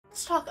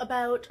Let's talk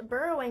about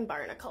burrowing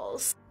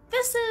barnacles.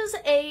 This is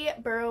a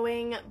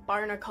burrowing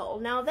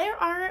barnacle. Now, there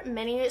are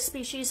many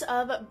species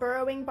of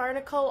burrowing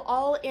barnacle,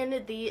 all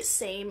in the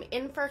same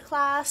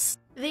infraclass,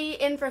 the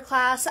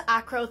infraclass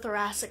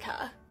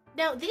Acrothoracica.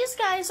 Now, these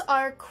guys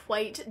are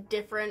quite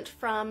different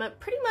from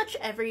pretty much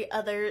every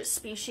other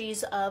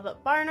species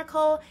of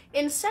barnacle.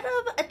 Instead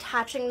of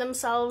attaching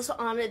themselves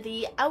on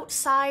the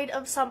outside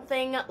of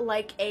something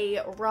like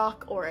a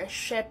rock or a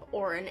ship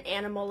or an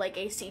animal like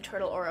a sea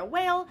turtle or a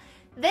whale,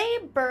 they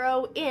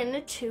burrow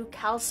into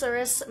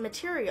calcareous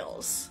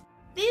materials.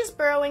 These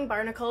burrowing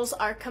barnacles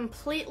are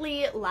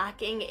completely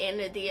lacking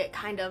in the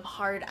kind of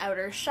hard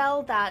outer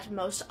shell that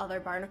most other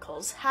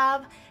barnacles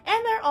have,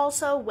 and they're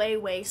also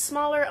way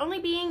smaller, only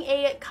being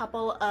a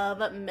couple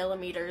of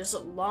millimeters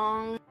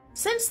long.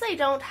 Since they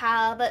don't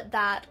have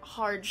that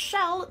hard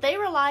shell, they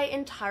rely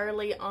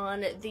entirely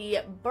on the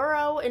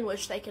burrow in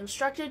which they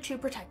constructed to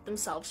protect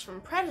themselves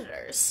from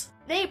predators.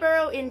 They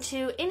burrow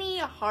into any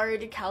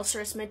hard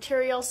calcareous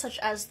material such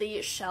as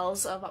the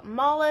shells of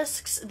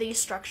mollusks, the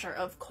structure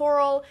of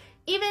coral,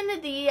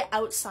 even the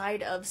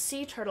outside of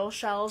sea turtle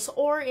shells,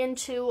 or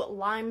into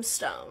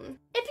limestone.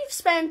 If you've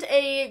spent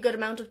a good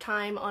amount of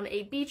time on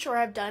a beach or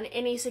have done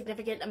any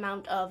significant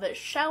amount of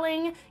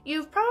shelling,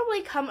 you've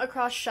probably come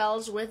across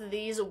shells with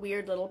these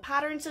weird little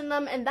patterns in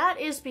them, and that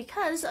is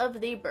because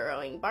of the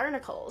burrowing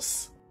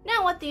barnacles.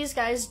 Now, what these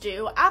guys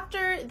do,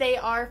 after they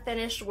are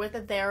finished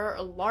with their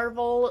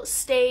larval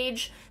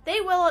stage, they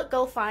will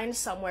go find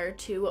somewhere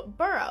to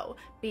burrow.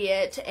 Be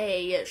it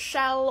a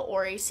shell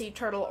or a sea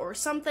turtle or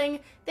something,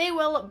 they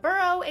will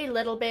burrow a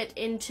little bit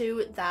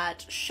into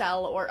that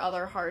shell or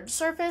other hard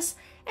surface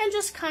and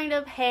just kind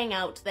of hang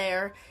out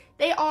there.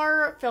 They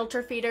are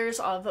filter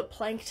feeders of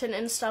plankton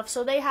and stuff,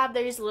 so they have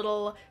these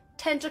little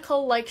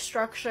tentacle-like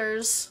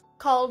structures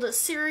called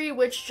cirri,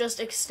 which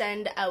just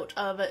extend out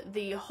of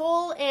the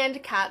hole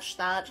and catch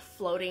that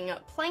floating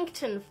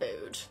plankton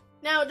food.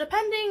 Now,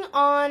 depending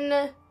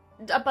on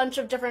a bunch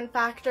of different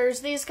factors,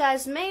 these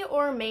guys may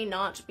or may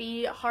not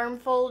be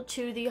harmful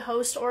to the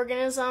host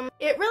organism.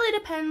 It really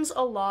depends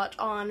a lot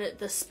on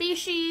the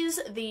species,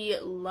 the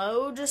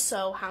load,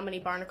 so how many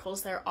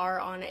barnacles there are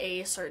on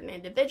a certain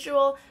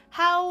individual,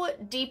 how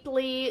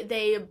deeply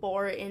they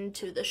bore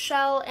into the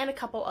shell, and a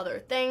couple other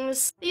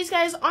things. These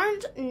guys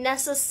aren't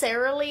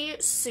necessarily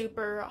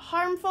super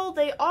harmful.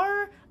 They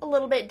are a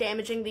little bit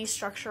damaging the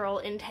structural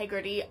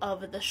integrity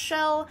of the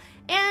shell,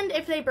 and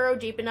if they burrow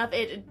deep enough,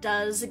 it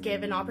does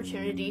give an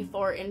opportunity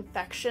for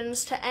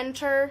infections to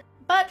enter.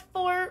 But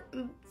for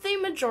the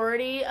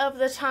majority of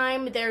the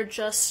time, they're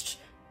just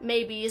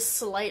maybe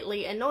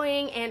slightly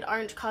annoying and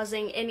aren't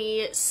causing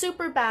any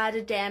super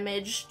bad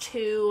damage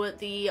to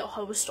the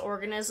host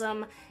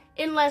organism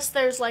unless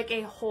there's like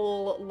a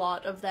whole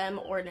lot of them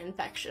or an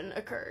infection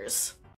occurs.